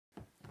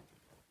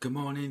Good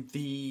morning,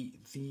 the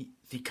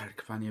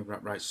Caricafania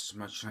right so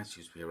much nice to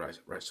be right.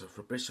 So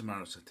for Bristol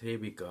Mariners, here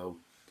we go.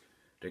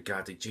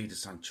 Regarding Jadon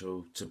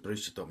Sancho to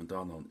Borussia Dortmund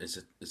on it's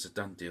a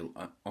done deal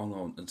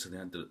on until the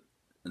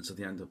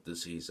end of the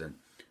season,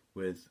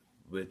 with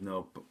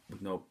no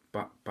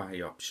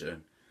buy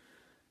option.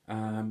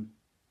 Um,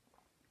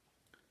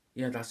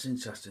 yeah, that's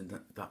interesting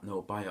that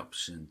no buy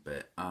option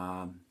bit.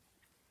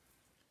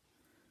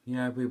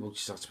 Yeah, we will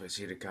just have to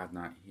see regarding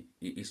that.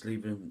 He's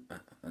leaving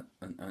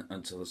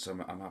until the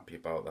summer. I'm happy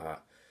about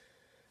that.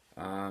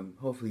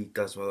 Hopefully he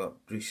does well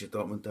at Borussia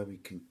Dortmund. That we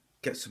can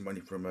get some money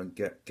from him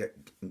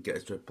and get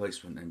his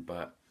replacement in.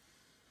 But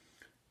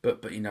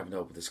you never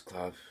know with this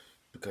club,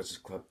 because this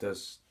club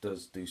does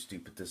do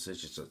stupid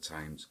decisions at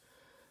times.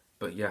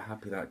 But yeah,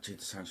 happy that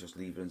Jadon Sancho's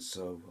leaving.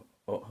 So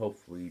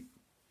hopefully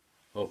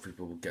we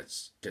will get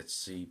to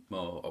see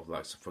more of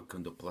like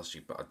Facundo Plushy.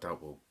 But I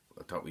doubt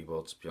we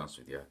will, to be honest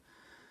with you.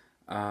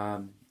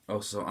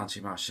 Also,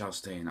 Anthony Martial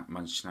staying at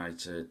Manchester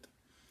United.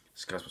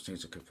 Sky Sports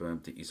News have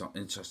confirmed that he's not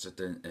interested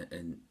in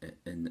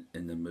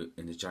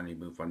the January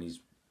move, and he's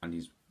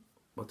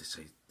what they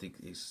say.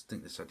 Think they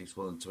said he's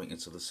willing to wait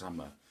until the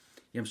summer.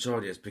 Yeah, I'm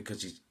sure he is,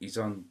 because he's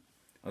on.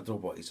 I don't know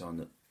what he's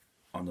on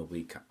the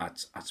week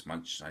at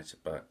Manchester United,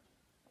 but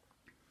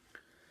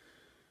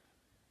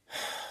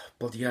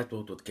bloody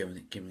Edward would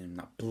giving him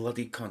that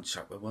bloody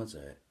contract. When was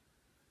it?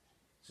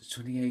 Was it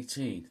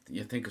 2018?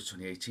 You think it was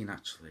 2018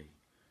 actually?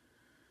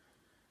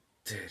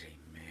 Deary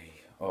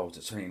me. Oh, was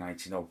it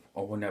 2019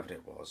 or whenever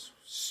it was.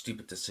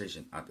 Stupid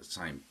decision at the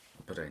time.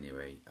 But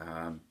anyway,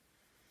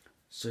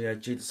 so yeah,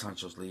 Jadon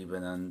Sancho's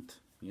leaving, and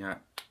yeah,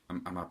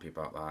 I'm happy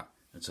about that.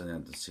 Until the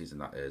end of the season,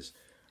 that is.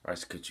 Alright,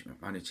 so good to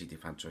manage the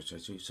fan.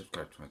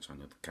 Subscribe to my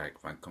channel, the character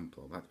fan, comment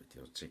below that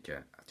video. Take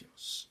care.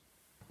 Adios.